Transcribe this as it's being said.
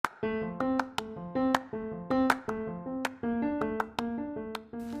Hello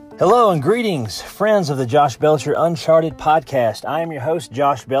and greetings, friends of the Josh Belcher Uncharted podcast. I am your host,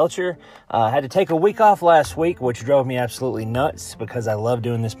 Josh Belcher. I had to take a week off last week, which drove me absolutely nuts because I love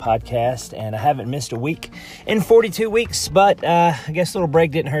doing this podcast, and I haven't missed a week in 42 weeks, but I guess a little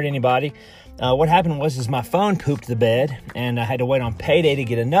break didn't hurt anybody. What happened was my phone pooped the bed, and I had to wait on payday to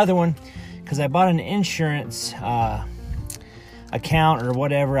get another one because I bought an insurance account or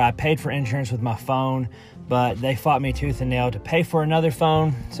whatever. I paid for insurance with my phone, but they fought me tooth and nail to pay for another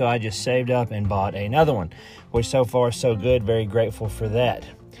phone, so I just saved up and bought another one, which so far is so good. Very grateful for that.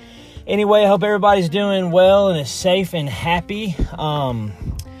 Anyway, I hope everybody's doing well and is safe and happy.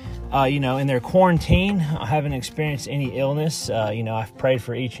 In their quarantine, I haven't experienced any illness. I've prayed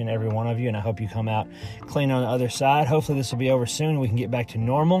for each and every one of you, and I hope you come out clean on the other side. Hopefully this will be over soon and we can get back to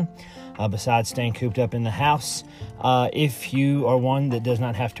normal, besides staying cooped up in the house, if you are one that does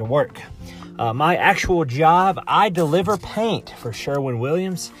not have to work. My actual job, I deliver paint for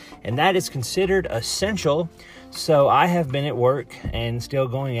Sherwin-Williams, and that is considered essential. So I have been at work and still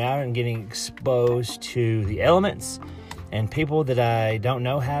going out and getting exposed to the elements and people that I don't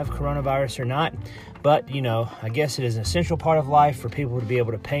know have coronavirus or not. But, I guess it is an essential part of life for people to be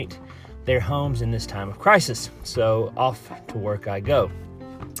able to paint their homes in this time of crisis. So off to work I go.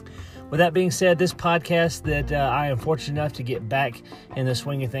 With that being said, this podcast that I am fortunate enough to get back in the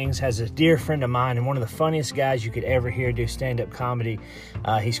swing of things has a dear friend of mine and one of the funniest guys you could ever hear do stand-up comedy.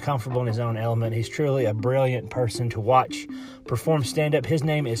 He's comfortable in his own element. He's truly a brilliant person to watch perform stand-up. His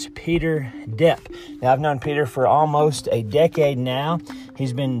name is Peter Depp. Now, I've known Peter for almost a decade now.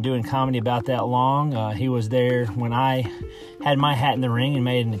 He's been doing comedy about that long. He was there when I had my hat in the ring and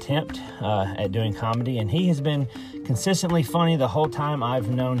made an attempt at doing comedy, and he has been consistently funny the whole time I've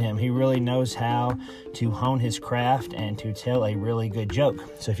known him. He really knows how to hone his craft and to tell a really good joke.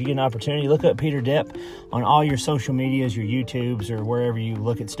 So if you get an opportunity, look up Peter Depp on all your social medias, your YouTubes, or wherever you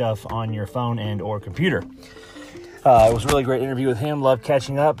look at stuff on your phone and or computer. It was a really great interview with him. Loved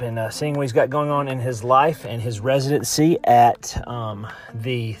catching up and seeing what he's got going on in his life and his residency at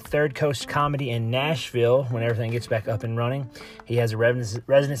the Third Coast Comedy in Nashville when everything gets back up and running. He has a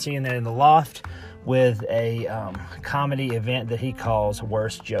residency in there in the Loft with a comedy event that he calls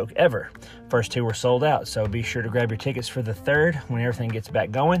Worst Joke Ever. First two were sold out, so be sure to grab your tickets for the third when everything gets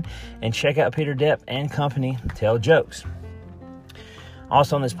back going and check out Peter Depp and company tell jokes.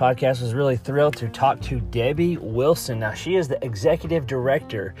 Also on this podcast, was really thrilled to talk to Debbie Wilson. Now, she is the executive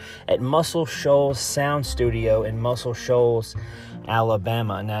director at Muscle Shoals Sound Studio in Muscle Shoals,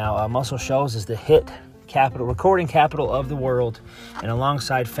 Alabama. Now, Muscle Shoals is the recording capital of the world, and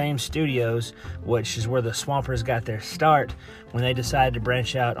alongside Fame Studios, which is where the Swampers got their start, when they decided to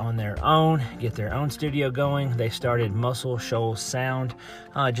branch out on their own, get their own studio going, they started Muscle Shoals Sound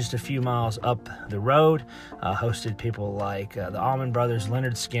just a few miles up the road. Hosted people like the Allman Brothers,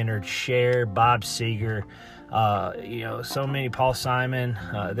 Leonard Skinner, Cher, Bob Seger, so many, Paul Simon.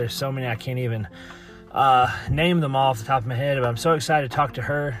 There's so many I can't even name them all off the top of my head, but I'm so excited to talk to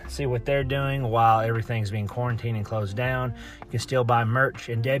her, see what they're doing while everything's being quarantined and closed down. You can still buy merch,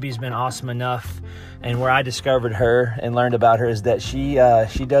 and Debbie's been awesome enough, and where I discovered her and learned about her is that she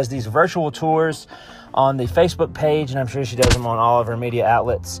does these virtual tours on the Facebook page, and I'm sure she does them on all of her media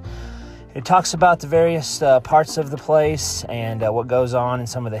outlets. It talks about the various parts of the place and what goes on and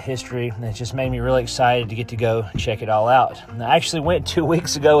some of the history, and it just made me really excited to get to go check it all out. And I actually went 2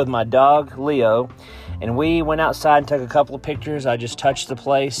 weeks ago with my dog, Leo, and we went outside and took a couple of pictures. I just touched the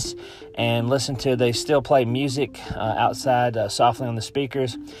place and listened to, they still play music outside softly on the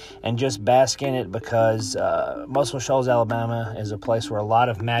speakers, and just bask in it because Muscle Shoals, Alabama is a place where a lot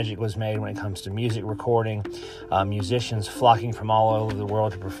of magic was made when it comes to music recording, musicians flocking from all over the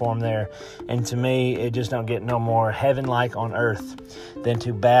world to perform there. And to me, it just don't get no more heaven-like on earth than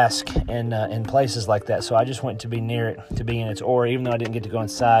to bask in places like that. So I just went to be near it, to be in its aura, even though I didn't get to go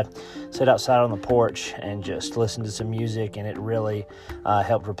inside. Sit outside on the porch and just listen to some music, and it really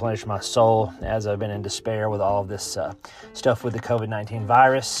helped replenish my soul as I've been in despair with all of this stuff with the COVID-19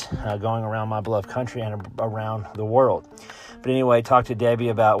 virus going around my beloved country and around the world. But anyway, talk to Debbie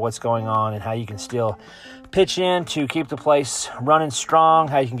about what's going on and how you can still pitch in to keep the place running strong,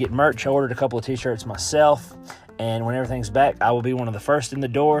 how you can get merch. I ordered a couple of t-shirts myself, and when everything's back, I will be one of the first in the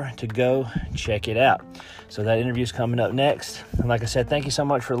door to go check it out. So that interview is coming up next. And like I said, thank you so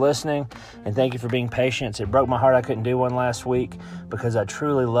much for listening, and thank you for being patient. It broke my heart I couldn't do one last week because I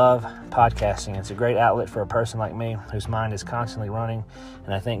truly love podcasting. It's a great outlet for a person like me whose mind is constantly running,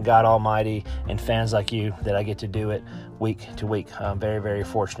 and I thank God Almighty and fans like you that I get to do it week to week. I'm very, very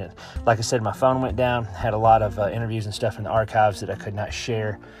fortunate. Like I said, my phone went down, had a lot of interviews and stuff in the archives that I could not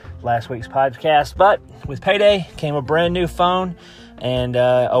share last week's podcast, but with payday came a brand new phone, and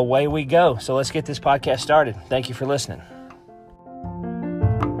away we go. So let's get this podcast started. Thank you for listening.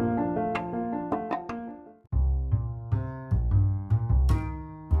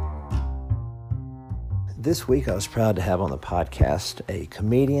 This week I was proud to have on the podcast a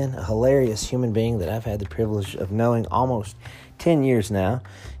comedian, a hilarious human being that I've had the privilege of knowing almost 10 years now.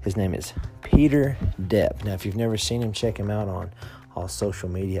 His name is Peter Depp. Now, if you've never seen him, check him out on all social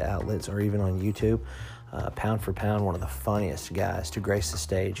media outlets or even on YouTube. Pound for pound, one of the funniest guys to grace the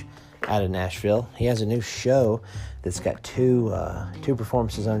stage out of Nashville. He has a new show that's got two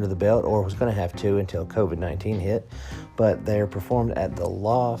performances under the belt, or was going to have two until COVID-19 hit. But they're performed at the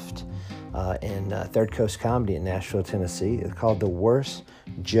Loft in Third Coast Comedy in Nashville, Tennessee. It's called The Worst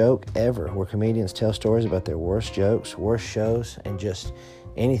Joke Ever, where comedians tell stories about their worst jokes, worst shows, and just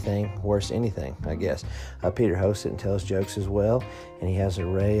worst anything, I guess. Peter hosts it and tells jokes as well, and he has an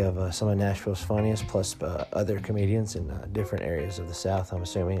array of some of Nashville's funniest, plus other comedians in different areas of the South, I'm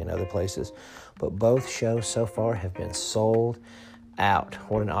assuming, and other places. But both shows so far have been sold out.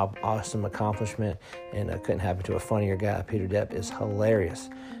 What an awesome accomplishment, and couldn't happen to a funnier guy. Peter Depp is hilarious,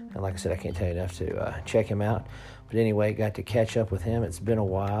 and like I said, I can't tell you enough to check him out. But anyway, got to catch up with him. It's been a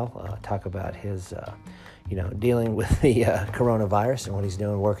while. Talk about his dealing with the coronavirus and what he's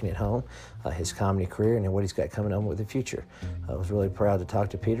doing working at home, his comedy career, and then what he's got coming up with the future. I was really proud to talk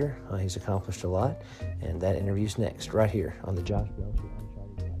to Peter. He's accomplished a lot, and that interview's next, right here on the Josh Bell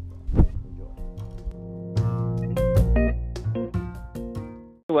Show.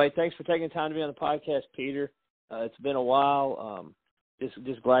 Anyway, thanks for taking the time to be on the podcast, Peter. It's been a while.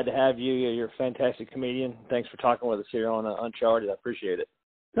 Just glad to have you. You're a fantastic comedian. Thanks for talking with us here on Uncharted. I appreciate it.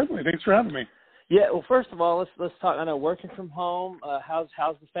 Definitely. Thanks for having me. Yeah, well, first of all, let's talk. I know working from home. How's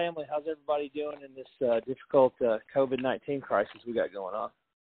the family? How's everybody doing in this difficult COVID-19 crisis we got going on?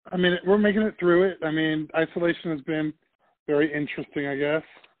 I mean, we're making it through it. I mean, isolation has been very interesting, I guess,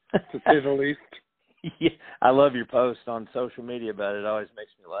 to say the least. Yeah, I love your post on social media about it. It always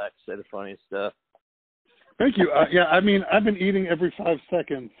makes me laugh. You say the funniest stuff. Thank you. Yeah, I mean, I've been eating every 5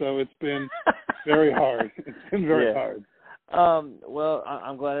 seconds, so it's been very hard. It's been very hard. Well,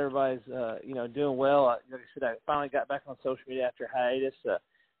 I'm glad everybody's, doing well. Like I said, I finally got back on social media after hiatus.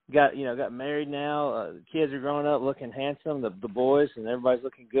 Got married now. The kids are growing up, looking handsome. The boys, and everybody's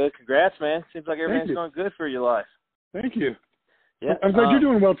looking good. Congrats, man. Seems like everything's going good for your life. Thank you. Yeah, I'm glad you're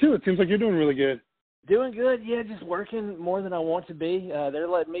doing well too. It seems like you're doing really good. Doing good, yeah. Just working more than I want to be. They're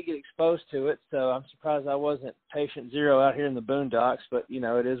letting me get exposed to it, so I'm surprised I wasn't patient zero out here in the boondocks. But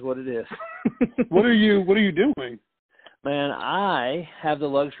it is what it is. What are you doing? Man, I have the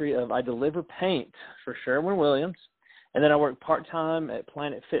luxury of I deliver paint for Sherwin-Williams, and then I work part-time at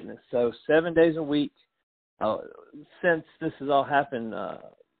Planet Fitness. So 7 days a week. Since this has all happened,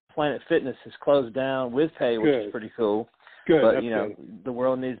 Planet Fitness has closed down with pay, which is pretty cool. Good. But, the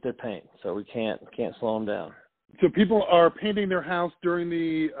world needs their paint, so we can't slow them down. So people are painting their house during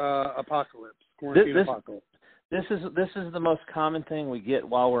the apocalypse, quarantine apocalypse. This is the most common thing we get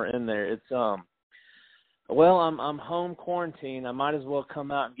while we're in there. It's I'm home quarantined. I might as well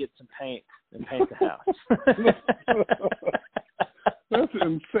come out and get some paint and paint the house. That's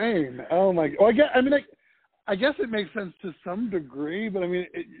insane. Oh my! Well, I guess it makes sense to some degree, but I mean,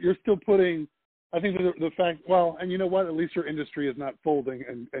 you're still putting. I think the fact. Well, and you know what? At least your industry is not folding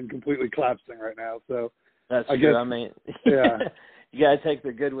and completely collapsing right now. So that's I true. guess, I mean, yeah. You gotta take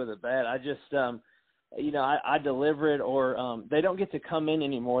the good with the bad. I just I deliver it, or they don't get to come in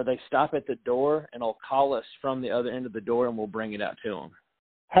anymore. They stop at the door and they'll call us from the other end of the door, and we'll bring it out to them.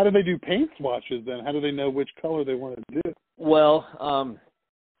 How do they do paint swatches then? How do they know which color they want to do? Well,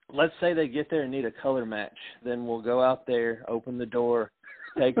 let's say they get there and need a color match. Then we'll go out there, open the door,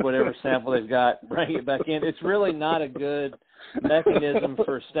 take whatever sample they've got, bring it back in. It's really not a good mechanism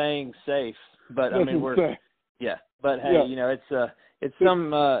for staying safe. But I mean, But hey, it's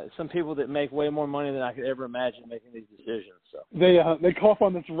some people that make way more money than I could ever imagine making these decisions. So they cough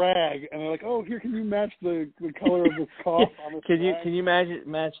on this rag and they're like, oh, here, can you match the color of this cough on this rag? Can you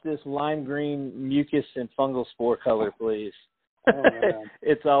match this lime green mucus and fungal spore color, please? Oh, man.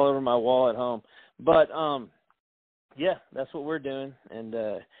 It's all over my wall at home. But yeah, that's what we're doing. And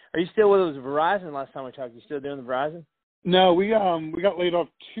are you still with us, Verizon? Last time we talked, you still doing the Verizon? No, we got laid off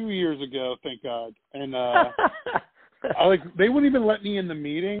 2 years ago, thank God. And they wouldn't even let me in the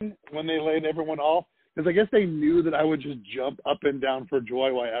meeting when they laid everyone off, because I guess they knew that I would just jump up and down for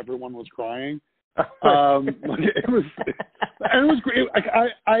joy while everyone was crying. It was great.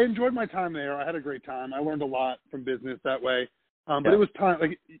 I enjoyed my time there. I had a great time. I learned a lot from business that way. But it was time,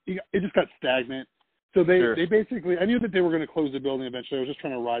 it just got stagnant. So they basically, I knew that they were going to close the building eventually. I was just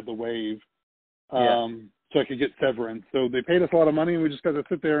trying to ride the wave. So I could get severance. So they paid us a lot of money, and we just got to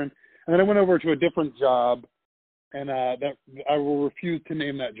sit there. And then I went over to a different job, and that I will refuse to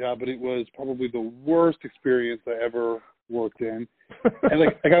name that job, but it was probably the worst experience I ever worked in.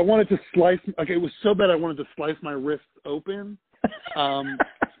 And I wanted to slice, it was so bad I wanted to slice my wrists open. And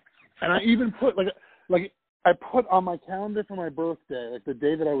I even put I put on my calendar for my birthday, the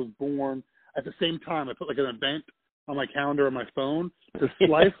day that I was born, at the same time I put an event on my calendar on my phone to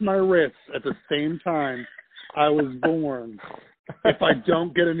slice my wrists at the same time I was born, if I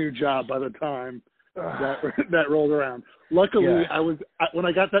don't get a new job by the time that rolled around. Luckily, when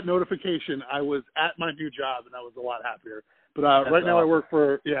I got that notification, I was at my new job, and I was a lot happier. But right now, awesome.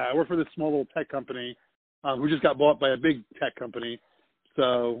 I work for this small little tech company who just got bought by a big tech company.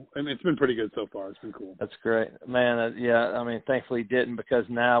 So, and it's been pretty good so far. It's been cool. That's great, man. I mean, thankfully, you didn't, because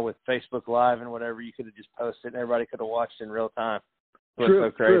now with Facebook Live and whatever, you could have just posted, and everybody could have watched in real time. True,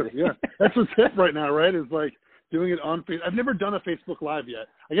 so crazy. True, yeah. That's what's hip right now, right? Is doing it on Facebook. I've never done a Facebook Live yet.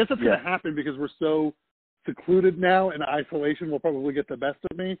 I guess that's going to happen because we're so secluded now, and isolation will probably get the best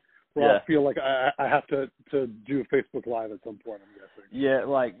of me, where I'll feel like I have to do a Facebook Live at some point, I'm guessing.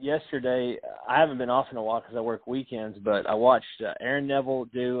 Yeah, yesterday, I haven't been off in a while because I work weekends, but I watched Aaron Neville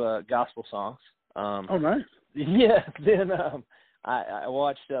do gospel songs. Oh, nice. Yeah, then I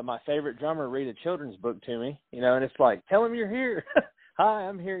watched my favorite drummer read a children's book to me, and it's like, tell him you're here. Hi,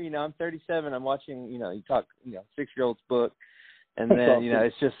 I'm here. I'm 37. I'm watching, you talk, 6-year-old's book. And then, awesome.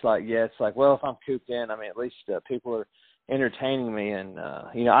 It's just well, if I'm cooped in, I mean, at least people are entertaining me. And,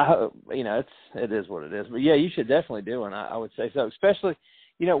 I hope, it is what it is. But, yeah, you should definitely do one. I would say so. Especially,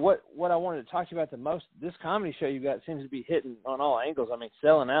 what I wanted to talk to you about the most, this comedy show you got seems to be hitting on all angles. I mean,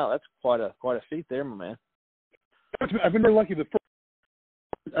 selling out, that's quite a feat there, my man. I've been very lucky. The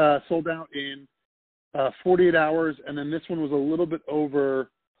first sold out in 48 hours, and then this one was a little bit over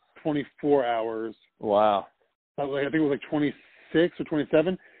 24 hours. Wow. I think it was 26 or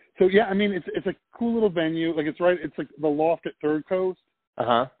 27. So yeah, I mean it's a cool little venue. It's the Loft at Third Coast.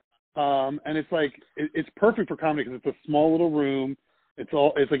 And it's perfect for comedy because it's a small little room. It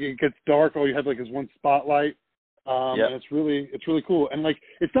gets dark. All you have is one spotlight. And it's really cool. And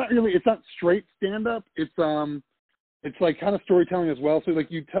it's not straight stand up. It's kind of storytelling as well. So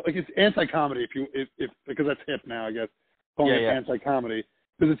it's anti-comedy if because that's hip now, I guess. Calling it anti-comedy,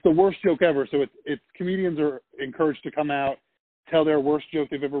 because it's the worst joke ever. So it's comedians are encouraged to come out, tell their worst joke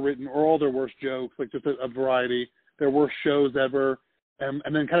they've ever written, or all their worst jokes, just a variety, their worst shows ever,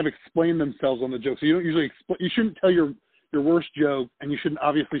 and then kind of explain themselves on the joke. So you don't usually you shouldn't tell your worst joke, and you shouldn't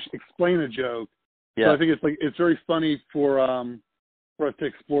obviously explain a joke. Yeah. So I think it's very funny for us to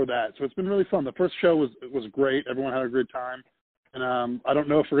explore that. So it's been really fun. The first show was great. Everyone had a good time. And I don't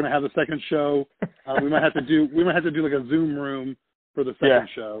know if we're going to have the second show. We might have to do a Zoom room for the second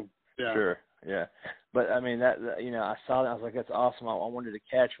show. Yeah. Sure. Yeah. But I mean that I saw that, I was like, that's awesome. I wanted to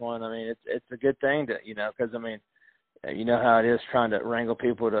catch one. I mean, it's a good thing to because I mean, how it is trying to wrangle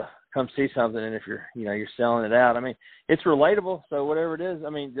people to come see something, and if you're selling it out. I mean, it's relatable. So whatever it is, I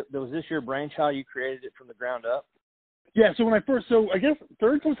mean, was this your brainchild? You created it from the ground up? Yeah. So I guess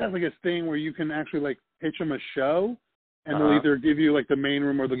Third Coast has a thing where you can actually pitch them a show, and they'll either give you the main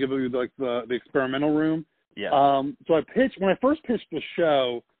room or they'll give you the experimental room. Yeah. So when I first pitched the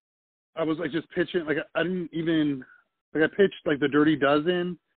show, I was just pitching I didn't even I pitched the Dirty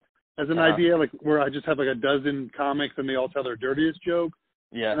Dozen as an idea, where I just have a dozen comics and they all tell their dirtiest joke.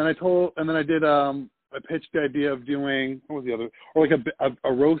 Yeah. And then I pitched the idea of doing, what was the other, or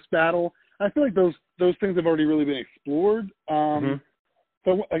a roast battle. I feel like those things have already really been explored.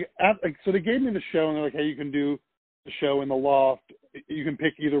 So they gave me the show, and they're like, hey, you can do the show in the Loft. You can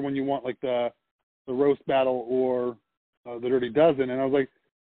pick either when you want the roast battle or the Dirty Dozen. And I was like,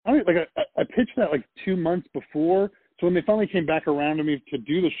 I pitched that 2 months before. So when they finally came back around to me to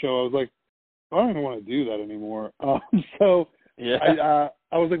do the show, I was like, I don't even want to do that anymore. So I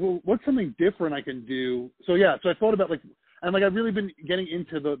was like, well, what's something different I can do? So so I thought about and I've really been getting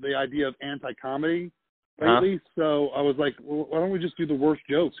into the idea of anti-comedy lately. So I was like, well, why don't we just do the worst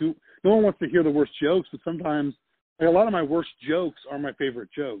jokes? No one wants to hear the worst jokes, but sometimes a lot of my worst jokes are my favorite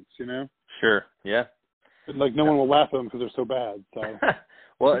jokes, Sure. Yeah. And, no one will laugh at them because they're so bad. So.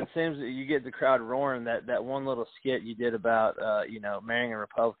 Well, it seems that you get the crowd roaring. That one little skit you did about, marrying a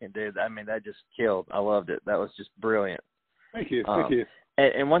Republican dude, I mean, that just killed. I loved it. That was just brilliant. Thank you. Thank you.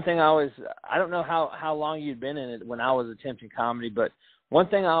 And one thing I don't know how long you'd been in it when I was attempting comedy, but one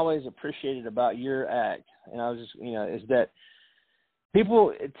thing I always appreciated about your act, and I was just, is that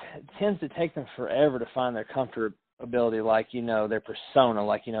people, it tends to take them forever to find their comfortability, like, their persona,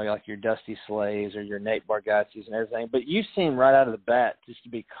 like, like your Dusty Slays or your Nate Bargatze's and everything. But you seem right out of the bat just to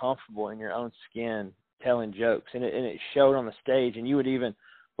be comfortable in your own skin telling jokes. And it showed on the stage. And you would even,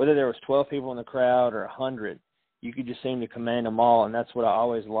 whether there was 12 people in the crowd or 100, you could just seem to command them all. And that's what I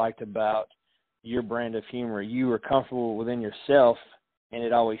always liked about your brand of humor. You were comfortable within yourself, and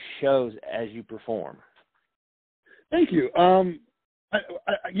it always shows as you perform. Thank you.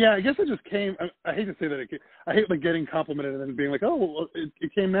 I guess I just came. I hate to say that. I hate getting complimented and then being like, "Oh, well,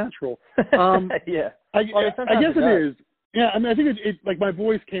 it came natural." Yeah. I guess it is. Yeah. I mean, I think it like my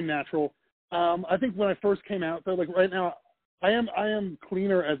voice came natural. I think when I first came out, though, like right now, I am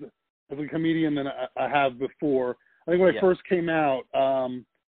cleaner as a comedian than I have before. I think when I first came out,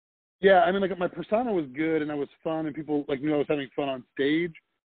 yeah, I mean, like my persona was good and I was fun and people knew I was having fun on stage.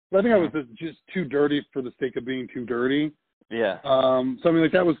 But I think I was just too dirty for the sake of being too dirty. Yeah. So I mean,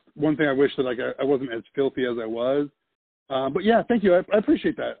 that was one thing I wish that I wasn't as filthy as I was. But yeah, thank you. I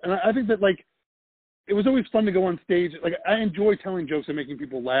appreciate that, and I think that it was always fun to go on stage. I enjoy telling jokes and making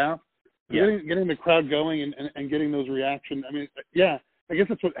people laugh. Yeah. Getting the crowd going and getting those reactions. I mean, yeah, I guess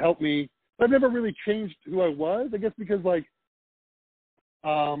that's what helped me. But I've never really changed who I was. I guess because I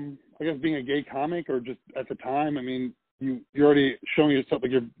guess being a gay comic or just at the time, I mean, you're already showing yourself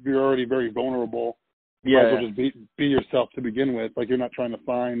you're already very vulnerable. You might as well just be yourself to begin with. You're not trying to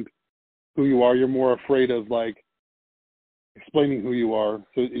find who you are. You're more afraid of explaining who you are.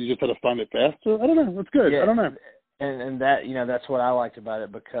 So you just have to find it faster. I don't know. That's good. Yeah. I don't know. And that, that's what I liked about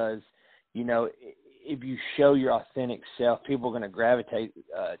it because, if you show your authentic self, people are going to gravitate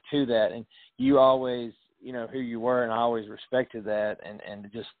to that. And you always, who you were, and I always respected that. And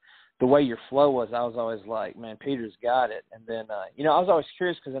just the way your flow was, I was always like, man, Peter's got it. And then, I was always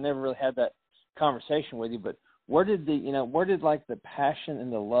curious because I never really had that conversation with you, but where did the passion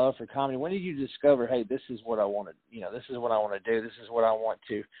and the love for comedy, when did you discover, hey, this is what I want to, this is what I want to do,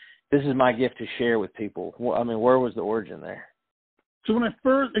 this is my gift to share with people? I mean, where was the origin there? So when I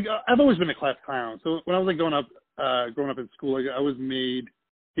first, I've always been a class clown. So when I was growing up in school, I always made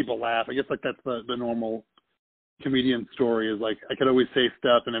people laugh. I guess that's the normal comedian story is I could always say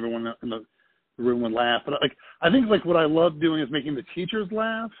stuff and everyone in the room would laugh. But I think what I love doing is making the teachers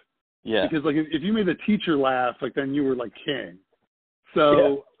laugh. Yeah. Because if you made the teacher laugh, then you were king.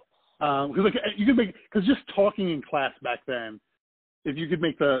 So, because you could because just talking in class back then, if you could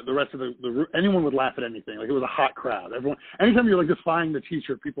make the rest of the room, anyone would laugh at anything. It was a hot crowd. Anytime you're defying the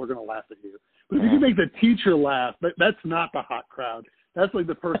teacher, people are going to laugh at you. But if you could make the teacher laugh, that's not the hot crowd. That's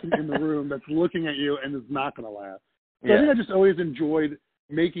the person in the room that's looking at you and is not going to laugh. So I think I just always enjoyed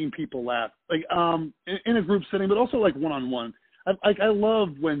making people laugh, in a group setting, but also one-on-one. I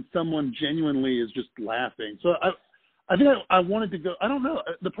love when someone genuinely is just laughing. So I think I wanted to go. I don't know.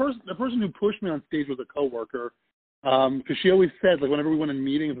 The person who pushed me on stage was a coworker, because she always said whenever we went in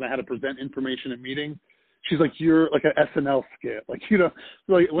meetings and I had to present information in meetings, she's like, you're like an SNL skit.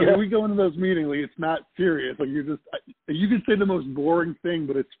 When we go into those meetings, it's not serious. You're just you could say the most boring thing,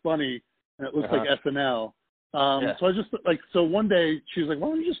 but it's funny and it looks like SNL. So I just so one day she was like, why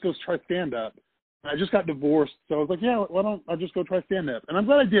don't you just go try stand up? I just got divorced, so I was like, yeah, why don't I just go try stand-up? And I'm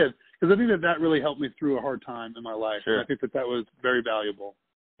glad I did, because I think that really helped me through a hard time in my life. Sure. And I think that was very valuable.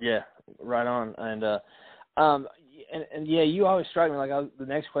 Yeah, right on. And you always strike me the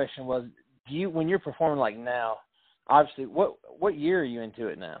next question was, when you're performing now, obviously, what year are you into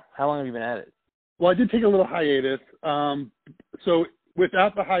it now? How long have you been at it? Well, I did take a little hiatus. So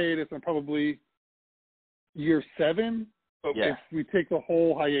without the hiatus, I'm probably year 7. But if we take the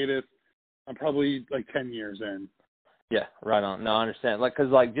whole hiatus, I'm probably 10 years in. Yeah, right on. No, I understand.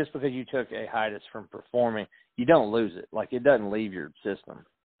 Because just because you took a hiatus from performing, you don't lose it. It doesn't leave your system.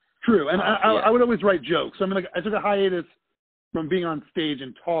 True, and I would always write jokes. I mean, I took a hiatus from being on stage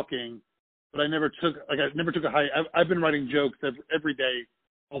and talking, but I never took a hiatus. I've been writing jokes every day,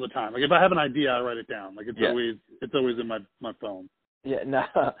 all the time. If I have an idea, I write it down. It's always in my phone. Yeah.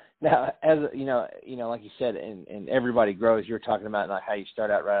 Now, as like you said, and everybody grows. You're talking about how you start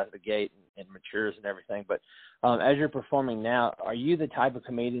out right out of the gate and matures and everything. But as you're performing now, are you the type of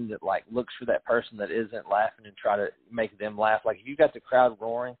comedian that looks for that person that isn't laughing and try to make them laugh? If you got the crowd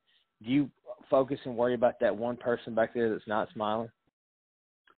roaring, do you focus and worry about that one person back there that's not smiling?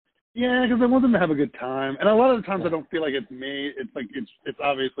 Yeah, because I want them to have a good time, and a lot of the times I don't feel like it's me. It's like it's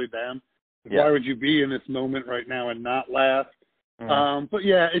obviously them. Yeah. Why would you be in this moment right now and not laugh? Mm-hmm. But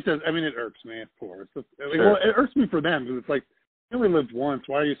yeah, it does. I mean, it irks me, of course. Sure. Well, it irks me for them because it's like you only lived once.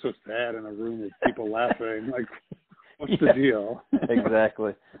 Why are you so sad in a room with people laughing? Like, what's the deal?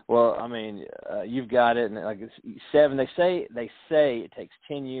 Exactly. Well, I mean, you've got it, and like it's 7. They say it takes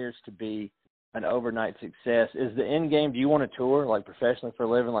 10 years to be an overnight success. Is the end game? Do you want to tour like professionally for a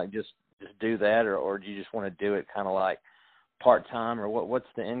living, like just do that, or do you just want to do it kind of like part time, or what's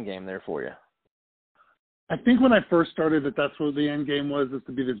the end game there for you? I think when I first started that's what the end game was, is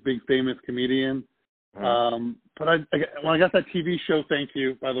to be this big famous comedian. Mm-hmm. But when I got that TV show, thank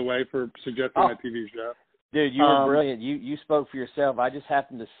you, by the way, for suggesting that TV show. Dude, you were brilliant. You spoke for yourself. I just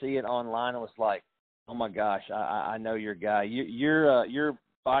happened to see it online and was like, oh my gosh, I know your guy. Your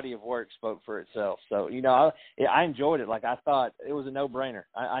body of work spoke for itself. So, I enjoyed it. Like, I thought it was a no-brainer.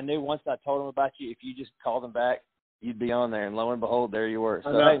 I knew once I told them about you, if you just called them back, you'd be on there. And lo and behold, there you were.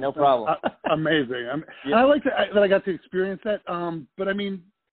 So, hey, no problem. Amazing. I like that I got to experience that. But, I mean,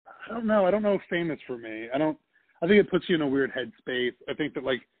 I don't know. I don't know if fame is for me. I think it puts you in a weird headspace. I think that,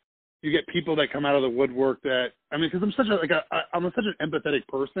 like, you get people that come out of the woodwork that, I mean, because I'm such an empathetic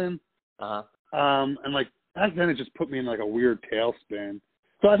person. Uh-huh. And like back then it just put me in like a weird tailspin.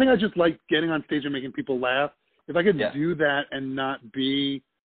 So I think I just like getting on stage and making people laugh. If I could do that and not be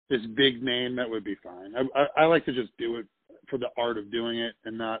this big name, that would be fine. I like to just do it for the art of doing it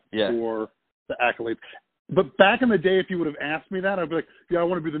and not for the accolades. But back in the day, if you would have asked me that, I'd be like, yeah, I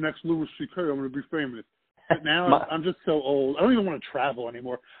want to be the next Louis C.K. I'm going to be famous. But now I'm just so old. I don't even want to travel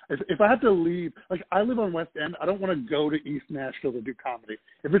anymore. If I have to leave, like I live on West End, I don't want to go to East Nashville to do comedy.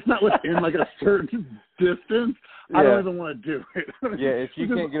 If it's not within like a certain distance, I don't even want to do it. Yeah, if you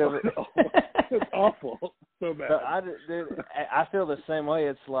can't get over it. It's awful. So bad. I feel the same way.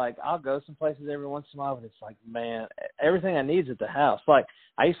 It's like I'll go some places every once in a while, but it's like, man, everything I need is at the house. Like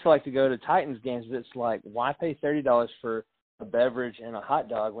I used to like to go to Titans games, but it's like, why pay $30 for a beverage and a hot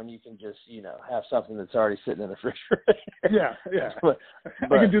dog when you can just, have something that's already sitting in the refrigerator? Yeah. but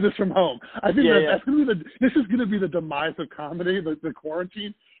I can do this from home. I think that's going to be this is going to be the demise of comedy, the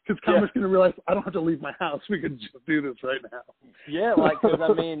quarantine, because comics going to realize I don't have to leave my house. We can just do this right now. Yeah, like, because,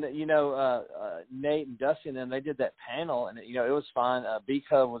 I mean, Nate and Dusty and them, they did that panel, and, it was fun.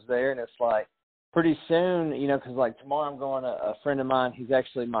 B-Cub was there, and it's like, pretty soon, because, like, tomorrow I'm going to a friend of mine. He's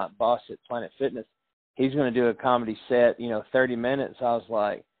actually my boss at Planet Fitness. He's going to do a comedy set, 30 minutes. I was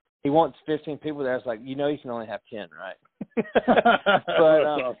like, he wants 15 people there. I was like, you can only have 10, right? But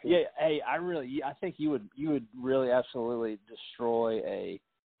awesome. Yeah, hey, I think you would really absolutely destroy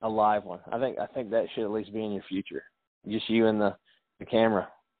a live one. I think that should at least be in your future. Just you and the camera.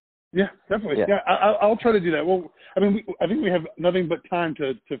 Yeah, definitely. Yeah, I'll try to do that. Well, I mean, I think we have nothing but time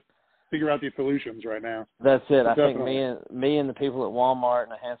to figure out these solutions right now. That's it. But I think me and the people at Walmart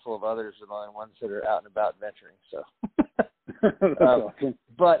and a handful of others are the only ones that are out and about venturing. So. That's awesome.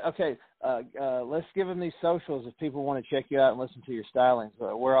 But okay, let's give them these socials if people want to check you out and listen to your stylings.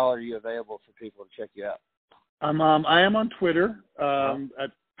 Where all are you available for people to check you out? I am on Twitter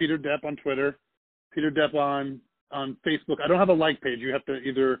at Peter Depp on Twitter, Peter Depp on Facebook. I don't have a like page. You have to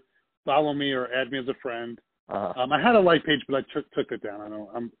either follow me or add me as a friend. I had a like page, but I took it down.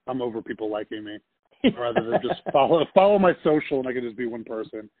 I'm over people liking me. Rather than just follow my social, and I can just be one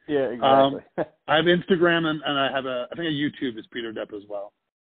person. Yeah, exactly. I have Instagram, and I have I think a YouTube is Peter Depp as well.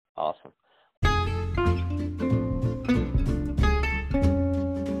 Awesome.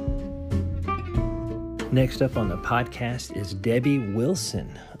 Next up on the podcast is Debbie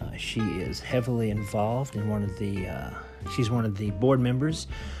Wilson. She is heavily involved in she's one of the board members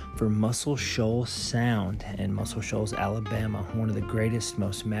for Muscle Shoals Sound in Muscle Shoals, Alabama, one of the greatest,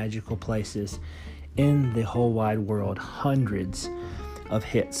 most magical places in the whole wide world. Hundreds of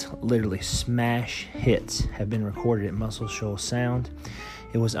hits, literally smash hits, have been recorded at Muscle Shoals Sound.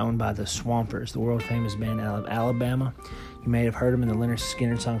 It was owned by the Swampers, the world famous band out of Alabama. You may have heard them in the Leonard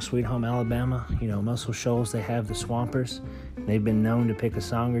Skinner song Sweet Home Alabama. Muscle Shoals, they have the Swampers. They've been known to pick a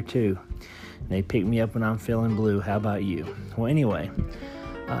song or two. They pick me up when I'm feeling blue. How about you? Well, anyway,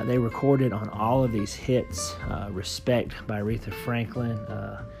 they recorded on all of these hits, Respect by Aretha Franklin,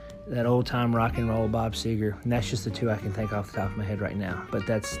 that old-time rock and roll Bob Seger. And that's just the two I can think off the top of my head right now. But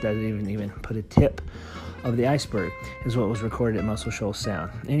that doesn't even put a tip of the iceberg, is what was recorded at Muscle Shoals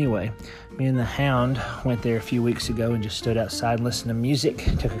Sound. Anyway, me and the Hound went there a few weeks ago and just stood outside and listened to music.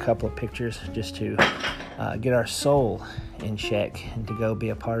 Took a couple of pictures just to get our soul in check and to go be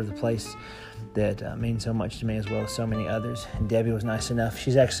a part of the place that means so much to me as well as so many others. And Debbie was nice enough.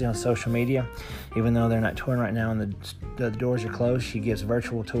 She's actually on social media, even though they're not touring right now and the doors are closed. She gives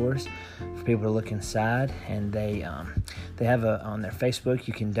virtual tours for people to look inside, and they have on their Facebook.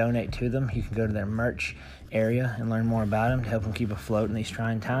 You can donate to them. You can go to their merch area and learn more about them to help them keep afloat in these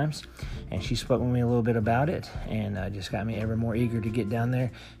trying times. And she spoke with me a little bit about it, and just got me ever more eager to get down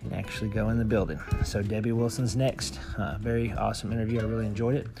there and actually go in the building. So Debbie Wilson's next. Very awesome interview. I really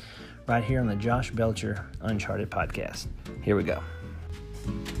enjoyed it. Right here on the Josh Belcher Uncharted podcast. Here we go.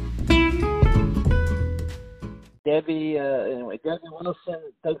 Debbie Wilson,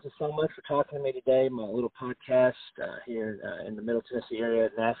 thank you so much for talking to me today. My little podcast here in the Middle Tennessee area.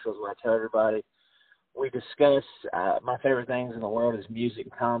 Nashville is where I tell everybody. We discuss my favorite things in the world is music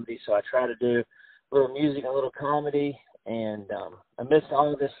and comedy, so I try to do a little music and a little comedy. And amidst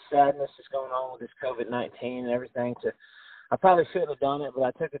all of this sadness that's going on with this COVID-19 and everything, I probably shouldn't have done it, but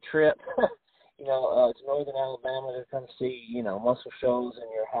I took a trip, to northern Alabama to come see, Muscle Shoals in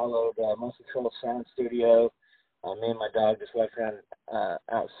your hallowed Muscle Shoals Sound Studio. Me and my dog just walked around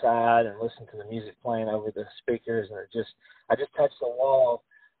outside and listened to the music playing over the speakers, and I just touched the wall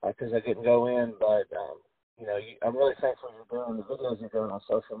because I couldn't go in. But I'm really thankful you're doing the videos you're doing on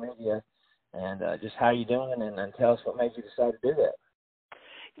social media, and just how you doing, and tell us what made you decide to do that.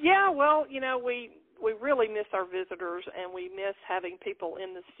 Yeah, well, we really miss our visitors, and we miss having people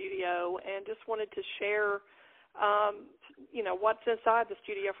in the studio, and just wanted to share, what's inside the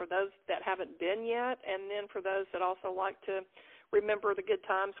studio for those that haven't been yet, and then for those that also like to remember the good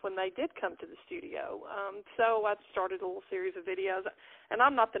times when they did come to the studio. So I started a little series of videos, and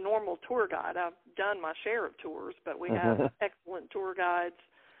I'm not the normal tour guide. I've done my share of tours, but we have excellent tour guides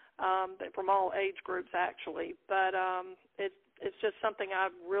from all age groups, actually. But it's just something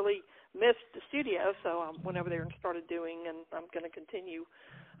I've really missed the studio, so I went over there and started doing, and I'm going to continue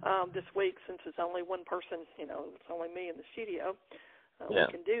this week since it's only one person, it's only me in the studio. We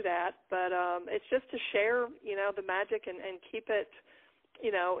can do that, but it's just to share, the magic and keep it,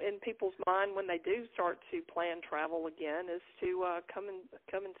 in people's mind when they do start to plan travel again, is to come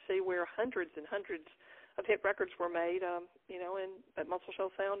and see where hundreds and hundreds of hit records were made, at Muscle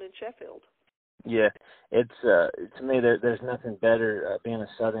Shoals Sound in Sheffield. Yeah, it's to me there's nothing better being a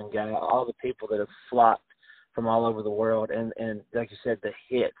Southern guy. All the people that have flocked from all over the world, and like you said, the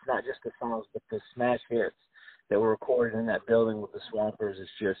hits, not just the songs, but the smash hits that were recorded in that building with the Swampers.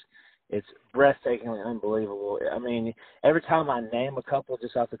 It's breathtakingly unbelievable. I mean, every time I name a couple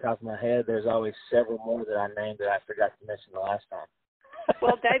just off the top of my head, there's always several more that I named that I forgot to mention the last time.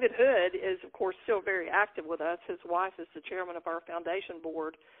 Well, David Hood is, of course, still very active with us. His wife is the chairman of our foundation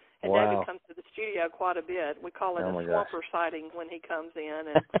board. And wow. David comes to the studio quite a bit. We call it a swamper sighting when he comes in,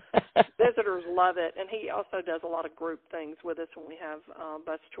 and visitors love it. And he also does a lot of group things with us when we have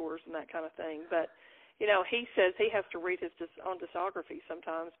bus tours and that kind of thing. But, he says he has to read his own discography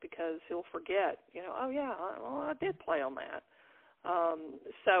sometimes because he'll forget, I did play on that.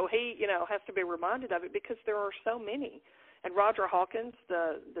 So he, has to be reminded of it because there are so many. And Roger Hawkins,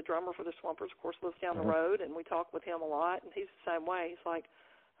 the drummer for the Swampers, of course, lives down the road, and we talk with him a lot, and he's the same way. He's like,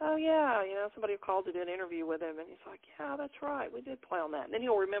 oh, yeah, somebody called to do an interview with him, and he's like, yeah, that's right, we did play on that. And then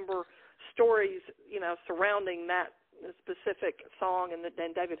he'll remember stories, surrounding that specific song, and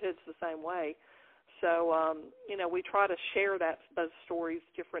David Hood's the same way. So, we try to share those stories,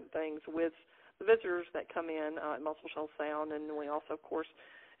 different things, with the visitors that come in at Muscle Shoals Sound, and we also, of course,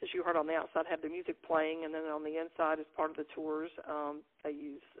 as you heard on the outside, have the music playing, and then on the inside, as part of the tours, they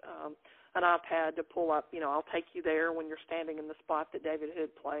use an iPad to pull up, I'll take you there when you're standing in the spot that David Hood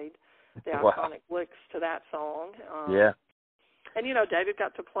played, the iconic licks to that song. And, David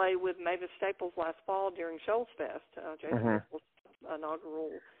got to play with Mavis Staples last fall during Shoals Fest, Jason Staples' inaugural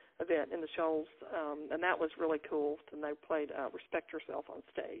event in the Shoals, and that was really cool. And they played Respect Yourself on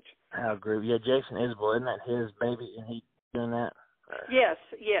stage. How groovy. Yeah, Jason Isbell, isn't that his baby, and he doing that? Yes.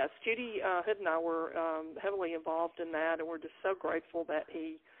 Judy Hood and I were heavily involved in that, and we're just so grateful that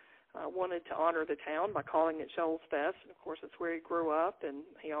he wanted to honor the town by calling it Shoals Fest. And, of course, it's where he grew up, and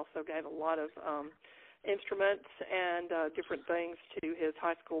he also gave a lot of instruments and different things to his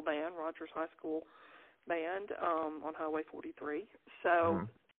high school band, Rogers High School Band, on Highway 43. So,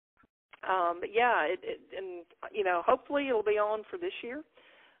 hopefully it'll be on for this year.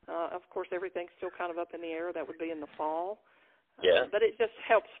 Of course, everything's still kind of up in the air. That would be in the fall. But it just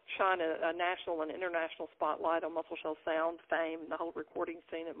helps shine a national and international spotlight on Muscle Shoals Sound fame and the whole recording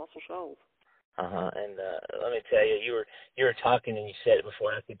scene at Muscle Shoals. And let me tell you, you were talking and you said it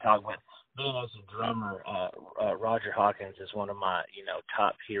before I could talk, but being as a drummer, Roger Hawkins is one of my,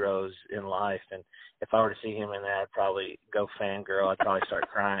 top heroes in life. And if I were to see him in that, I'd probably go fangirl. I'd probably start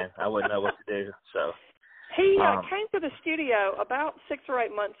crying. I wouldn't know what to do. So he came to the studio about 6 or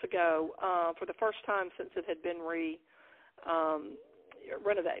 8 months ago for the first time since it had been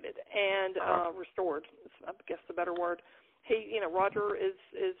renovated and restored. I guess the better word. He, Roger is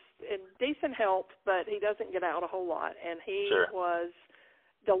in decent health, but he doesn't get out a whole lot, and he was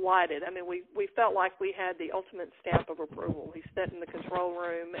delighted. I mean, we felt like we had the ultimate stamp of approval. He sat in the control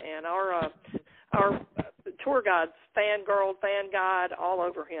room, and our tour guides fangirled all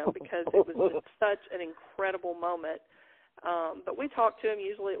over him because it was just such an incredible moment. But we talk to him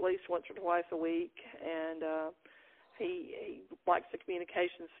usually at least once or twice a week, and he likes the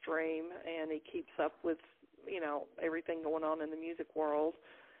communication stream, and he keeps up with everything going on in the music world.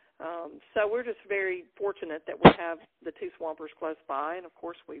 So we're just very fortunate that we have the two Swampers close by, and of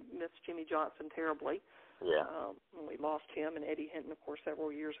course we miss Jimmy Johnson terribly. Yeah. We lost him and Eddie Hinton, of course,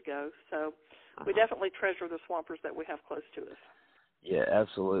 several years ago. So we definitely treasure the Swampers that we have close to us. Yeah,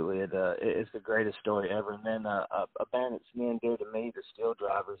 absolutely. It's the greatest story ever. And then a band that's near and dear to me, the Steel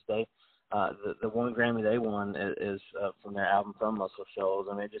Drivers, they the one Grammy they won is from their album From Muscle Shoals.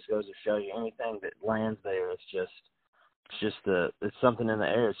 I mean, it just goes to show you anything that lands there, it's something in the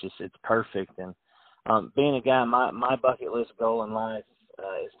air. It's perfect. And being a guy, my bucket list goal in life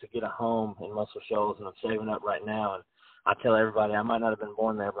is to get a home in Muscle Shoals, and I'm saving up right now. And I tell everybody I might not have been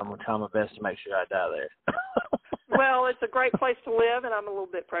born there, but I'm gonna try my best to make sure I die there. Well, it's a great place to live, and I'm a little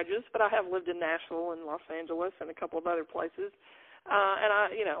bit prejudiced, but I have lived in Nashville and Los Angeles and a couple of other places.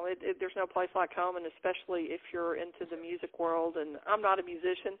 There's no place like home, and especially if you're into the music world. And I'm not a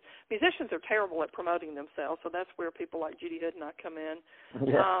musician. Musicians are terrible at promoting themselves, so that's where people like Judy Hood and I come in.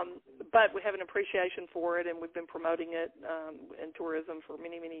 Yeah. But we have an appreciation for it, and we've been promoting it in tourism for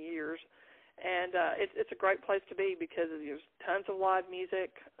many, many years. And it's a great place to be because there's tons of live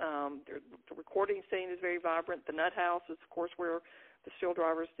music. The recording scene is very vibrant. The Nut House is, of course, where the Steel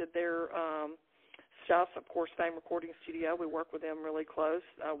Drivers did their stuff. Of course, Fame Recording Studio. We work with them really close.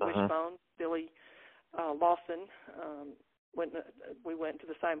 Wishbone, Billy Lawson. We went to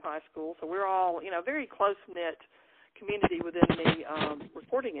the same high school. So we're all, very close-knit community within the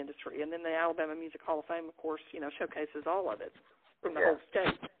recording industry. And then the Alabama Music Hall of Fame, of course, showcases all of it from the whole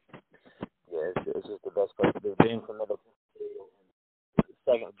state. Yeah, it's just the best place to be. Being from Middle Tennessee,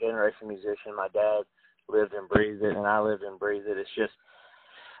 second-generation musician, my dad lived and breathed it, and I lived and breathed it. It's just,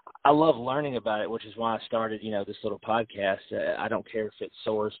 I love learning about it, which is why I started, this little podcast. I don't care if it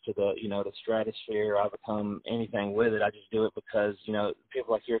soars to the, the stratosphere, or I become anything with it. I just do it because,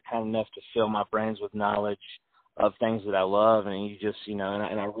 people like you are kind enough to fill my brains with knowledge of things that I love, and you just, and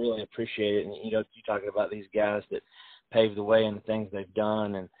I really appreciate it. And, you're talking about these guys that paved the way and the things they've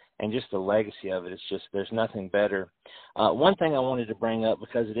done, and just the legacy of it. It's just, there's nothing better. One thing I wanted to bring up,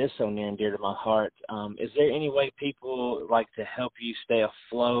 because it is so near and dear to my heart, is there any way people like to help you stay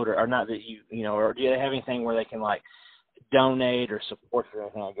afloat, or not that or do they have anything where they can donate or support or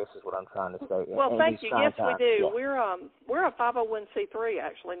anything, I guess is what I'm trying to say. Well, thank you. Yes, we do. Yeah. We're a 501c3,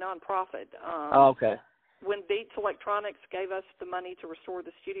 actually, nonprofit. Okay. When Beats Electronics gave us the money to restore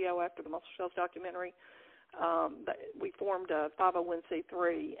the studio after the Muscle Shoals documentary, we formed a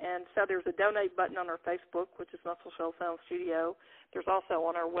 501c3, and so there's a donate button on our Facebook, which is Muscle Shoals Sound Studio. There's also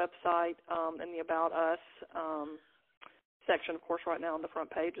on our website in the About Us section, of course, right now on the front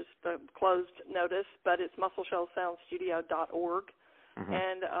page is the closed notice, but it's muscleshoalsoundstudio.org,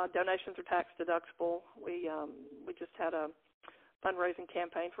 and donations are tax deductible. We just had a fundraising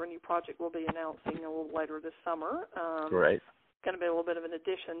campaign for a new project we'll be announcing a little later this summer. Great. Going to be a little bit of an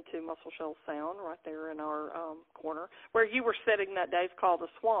addition to Muscle Shoals Sound right there in our corner. Where you were sitting that day is called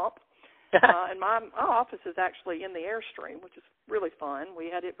the Swamp. And my office is actually in the Airstream, which is really fun. We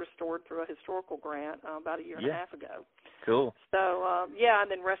had it restored through a historical grant about a year and a half ago. Cool. So,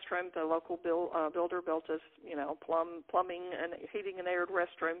 and then restroom, the local builder built us, plumbing and heating and aired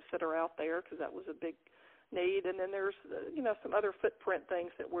restrooms that are out there because that was a big need. And then there's, some other footprint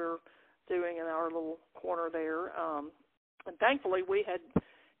things that we're doing in our little corner there. And thankfully, we had,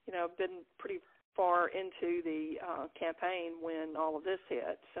 been pretty far into the campaign when all of this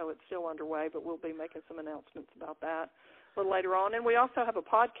hit. So it's still underway, but we'll be making some announcements about that a little later on. And we also have a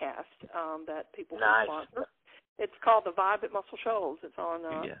podcast that people can sponsor. It's called The Vibe at Muscle Shoals. It's on,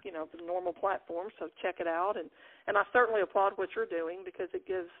 the normal platforms, so check it out. And I certainly applaud what you're doing because it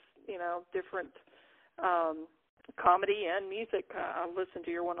gives, different comedy and music. I listened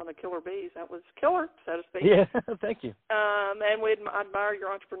to your one on the Killer Bees. That was killer, so to speak. Yeah, thank you. And we admire your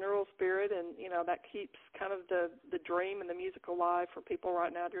entrepreneurial spirit, and that keeps kind of the dream and the music alive for people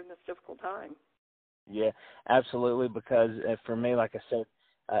right now during this difficult time. Yeah, absolutely. Because for me, like I said,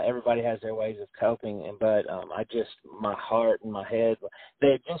 everybody has their ways of coping, but my heart and my head.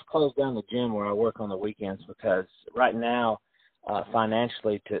 They had just closed down the gym where I work on the weekends because right now,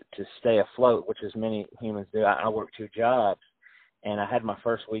 financially, to stay afloat, which as many humans do, I work 2 jobs, and I had my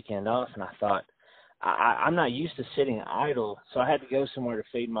first weekend off, and I thought, I'm not used to sitting idle, so I had to go somewhere to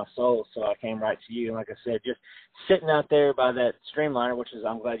feed my soul, so I came right to you. And like I said, just sitting out there by that Streamliner, which is,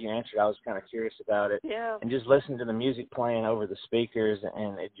 I'm glad you answered. I was kind of curious about it. Yeah. And just listening to the music playing over the speakers,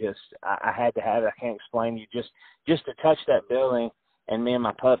 and it just, I had to have it. I can't explain to you. Just to touch that building and me and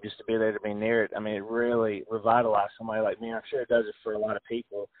my pup, just to be there to be near it, I mean, it really revitalized somebody like me. I'm sure it does it for a lot of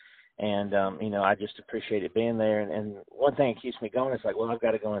people. And, I just appreciate it being there. And one thing that keeps me going is like, well, I've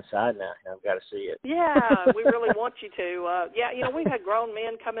got to go inside now. I've got to see it. Yeah, we really want you to. We've had grown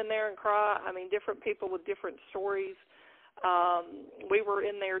men come in there and cry. I mean, different people with different stories. We were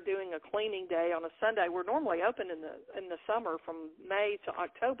in there doing a cleaning day on a Sunday. We're normally open in the summer from May to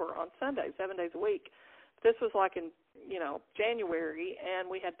October on Sunday, 7 days a week. This was like in, January, and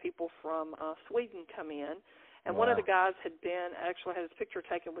we had people from Sweden come in. And wow. One of the guys had actually had his picture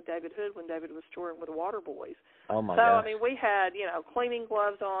taken with David Hood when David was touring with the Waterboys. Oh, my gosh. God. I mean, we had, cleaning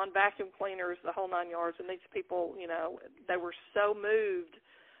gloves on, vacuum cleaners, the whole 9 yards. And these people, they were so moved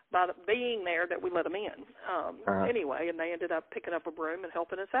by being there that we let them in. Anyway, and they ended up picking up a broom and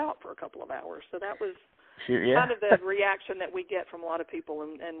helping us out for a couple of hours. So that was kind of the reaction that we get from a lot of people,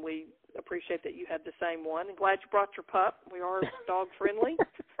 and we appreciate that you had the same one. And glad you brought your pup. We are dog-friendly.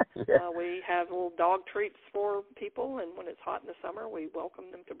 We have little dog treats for people, and when it's hot in the summer, we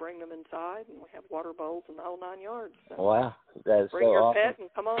welcome them to bring them inside, and we have water bowls and the whole 9 yards. So wow, that is bring so your awesome. pet and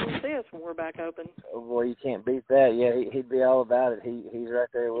come on and see us when we're back open. Oh, boy, you can't beat that. Yeah, he'd be all about it. He's right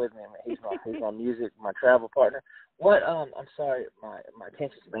there with me. He's my music, my travel partner. What? I'm sorry, my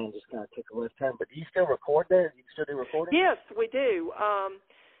attention span just kind of took a left turn. But do you still record there? Do you still do recording? Yes, we do.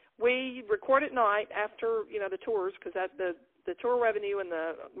 We record at night after the tours, because the tour revenue and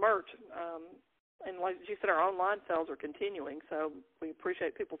the merch, and like you said, our online sales are continuing, so we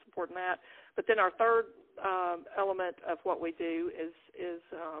appreciate people supporting that. But then our third element of what we do is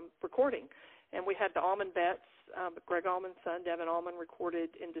recording. And we had the Allman Vets, Greg Allman's son, Devin Allman, recorded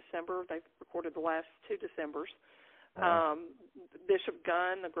in December. They've recorded the last 2 Decembers. Bishop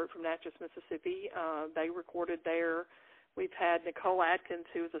Gunn, a group from Natchez, Mississippi, they recorded there. We've had Nicole Atkins,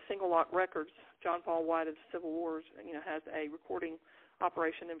 who is a Single Lock Records. John Paul White of the Civil Wars, has a recording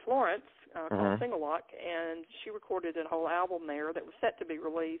operation in Florence called Single Lock, and she recorded a whole album there that was set to be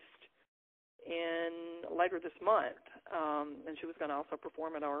released later this month. And she was going to also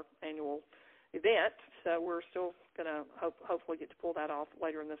perform at our annual event, so we're still going to hopefully get to pull that off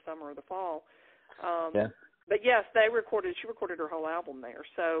later in the summer or the fall. But yes, she recorded her whole album there.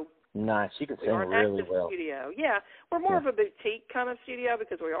 So nice. You can sing really well. Studio. Yeah, we're more of a boutique kind of studio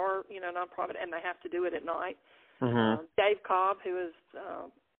because we are, nonprofit, and they have to do it at night. Dave Cobb, who is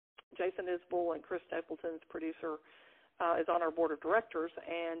Jason Isbell and Chris Stapleton's producer, is on our board of directors,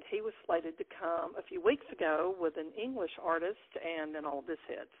 and he was slated to come a few weeks ago with an English artist, and then all of this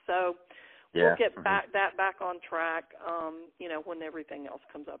hit. So we'll get back on track, when everything else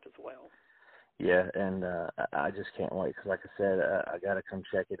comes up as well. Yeah, and I just can't wait because, like I said, I got to come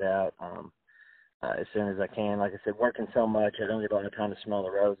check it out as soon as I can. Like I said, working so much, I don't get a lot of time to smell the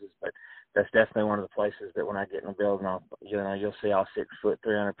roses, but that's definitely one of the places that when I get in the building, you'll see all 6 foot,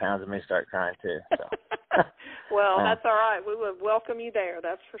 300 pounds of me start crying too. So. Well, that's all right. We would welcome you there,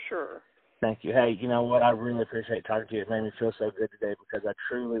 that's for sure. Thank you. Hey, you know what? I really appreciate talking to you. It made me feel so good today because I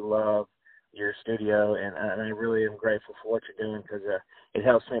truly love your studio, and I really am grateful for what you're doing because it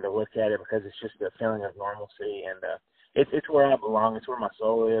helps me to look at it because it's just a feeling of normalcy, and it's where I belong. It's where my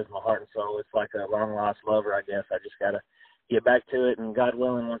soul is, my heart and soul. It's like a long-lost lover, I guess. I just got to get back to it, and God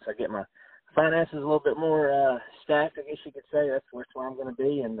willing, once I get my finances a little bit more stacked, I guess you could say, that's where I'm going to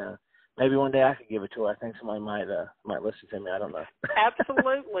be, and maybe one day I could give a tour. I think somebody might listen to me. I don't know.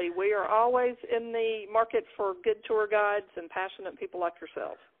 Absolutely. We are always in the market for good tour guides and passionate people like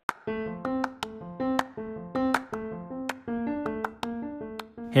yourself.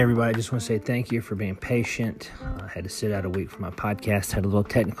 Hey everybody, I just want to say thank you for being patient. I had to sit out a week for my podcast, had a little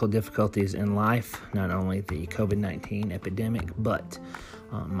technical difficulties in life, not only the COVID-19 epidemic, but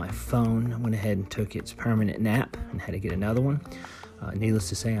my phone went ahead and took its permanent nap and had to get another one. Needless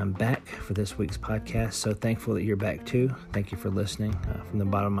to say, I'm back for this week's podcast, so thankful that you're back too. Thank you for listening. From the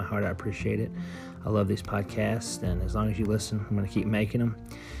bottom of my heart, I appreciate it. I love these podcasts, and as long as you listen, I'm going to keep making them.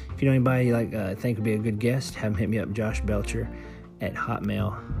 If you know anybody you think would be a good guest, have them hit me up,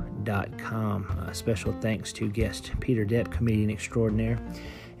 joshbelcher@hotmail.com. Special thanks to guest Peter Depp, comedian extraordinaire,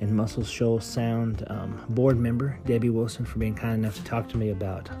 and Muscle Shoals Sound board member Debbie Wilson for being kind enough to talk to me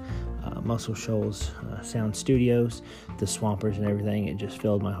about Muscle Shoals Sound Studios, the Swampers, and everything. It just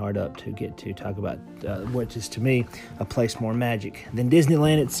filled my heart up to get to talk about what is, to me, a place more magic than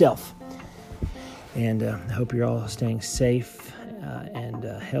Disneyland itself. And I hope you're all staying safe and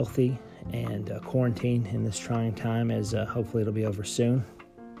healthy and quarantined in this trying time, as hopefully it'll be over soon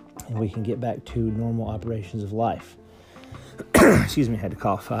and we can get back to normal operations of life. Excuse me, I had to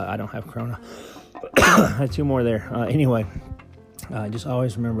cough. I don't have corona. I had two more there. Anyway, just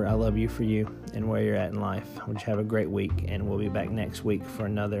always remember I love you for you and where you're at in life. We'll just have a great week, and we'll be back next week for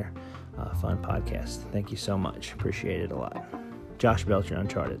another fun podcast. Thank you so much. Appreciate it a lot. Josh Belcher,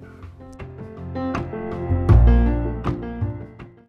 Uncharted.